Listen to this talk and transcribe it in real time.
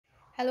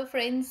Hello,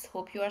 friends.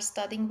 Hope you are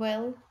studying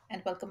well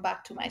and welcome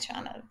back to my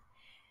channel.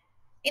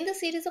 In the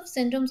series of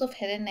syndromes of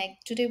head and neck,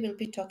 today we'll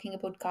be talking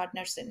about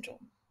Gardner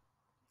syndrome.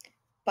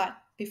 But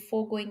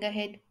before going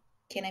ahead,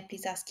 can I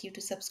please ask you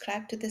to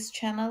subscribe to this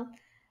channel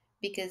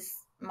because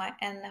my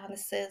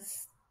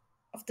analysis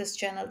of this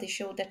channel they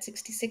show that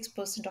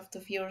 66% of the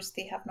viewers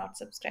they have not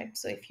subscribed.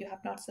 So if you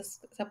have not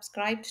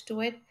subscribed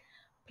to it,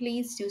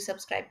 please do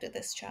subscribe to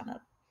this channel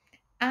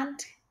and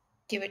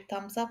give it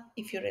thumbs up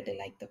if you really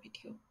like the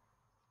video.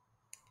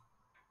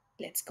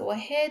 Let's go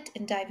ahead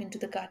and dive into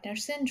the Gardner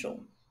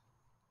syndrome.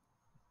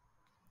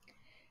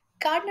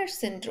 Gardner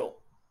syndrome.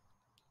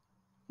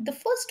 The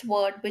first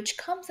word which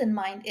comes in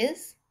mind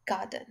is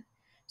garden.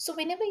 So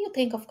whenever you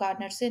think of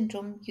Gardner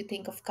syndrome, you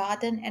think of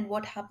garden, and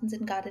what happens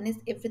in garden is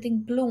everything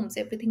blooms,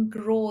 everything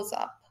grows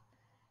up.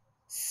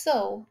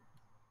 So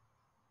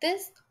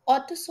this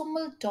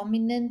autosomal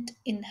dominant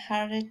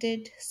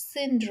inherited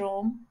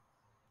syndrome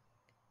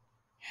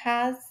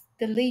has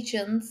the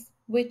lesions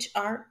which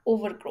are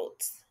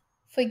overgrowths.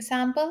 For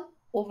example,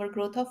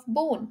 overgrowth of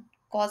bone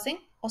causing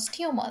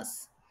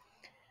osteomas,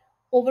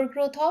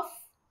 overgrowth of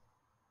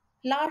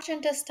large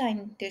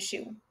intestine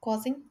tissue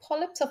causing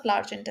polyps of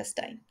large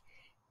intestine,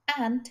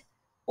 and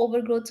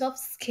overgrowth of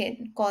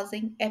skin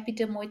causing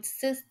epidermoid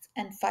cysts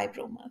and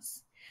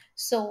fibromas.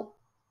 So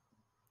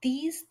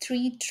these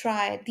three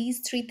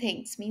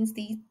things means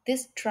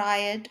this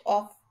triad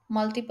of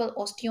multiple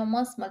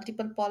osteomas,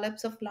 multiple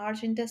polyps of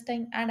large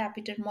intestine, and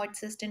epidermoid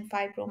cyst and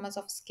fibromas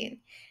of skin,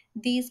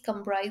 these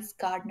comprise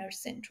Gardner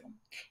syndrome.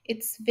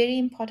 It's very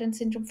important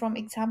syndrome from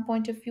exam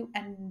point of view,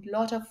 and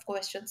lot of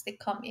questions they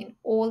come in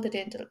all the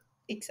dental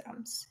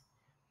exams.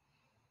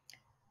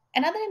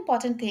 Another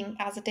important thing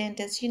as a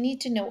dentist you need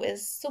to know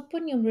is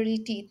supernumerary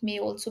teeth may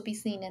also be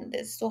seen in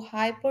this. So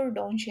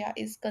hyperdontia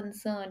is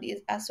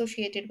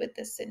associated with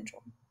this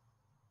syndrome.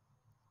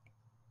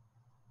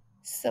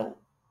 So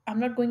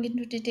I'm not going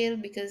into detail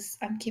because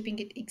I'm keeping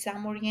it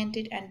exam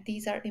oriented, and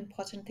these are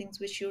important things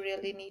which you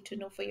really need to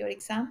know for your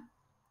exam.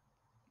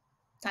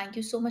 Thank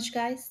you so much,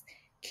 guys.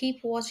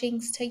 Keep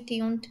watching, stay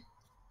tuned.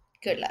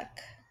 Good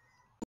luck.